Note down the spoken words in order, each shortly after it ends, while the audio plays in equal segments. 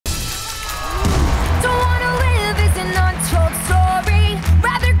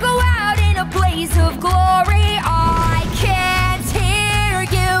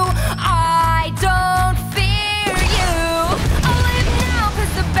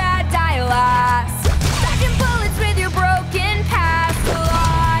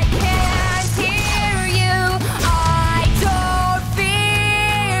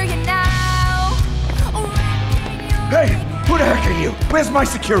Where's my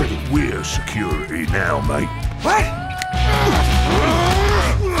security? We're security now, mate. What? I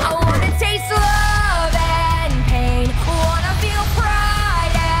wanna taste love and pain. Wanna feel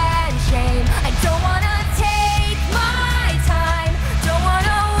pride and shame. I don't wanna take my time. Don't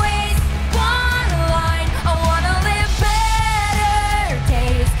wanna waste one line. I wanna live better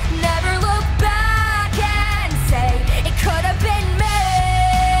days. Never look back and say it could have been me.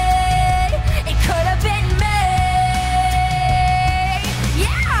 It could have been me.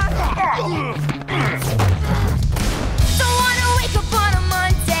 Yeah. Don't wanna wake up on a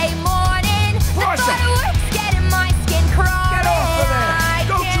Monday morning. The Porsha! thought of work's getting my skin crawling. Get off of there! I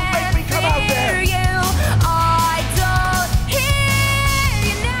Don't you make can't me come out there! hear you. I don't hear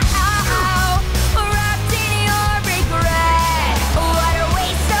you now. Wrapped in your regret. What a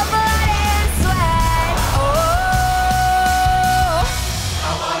waste of blood and sweat. Oh, I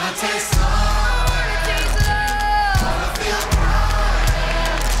wanna taste love, taste love. wanna feel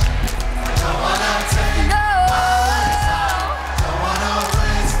pride. Don't wanna take, No. don't wanna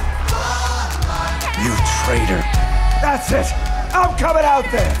waste one life. You traitor. That's it. I'm coming out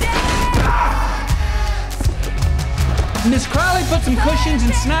there. Miss Crowley put some cushions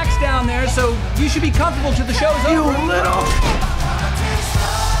and snacks down there, so you should be comfortable till the show's You over. little...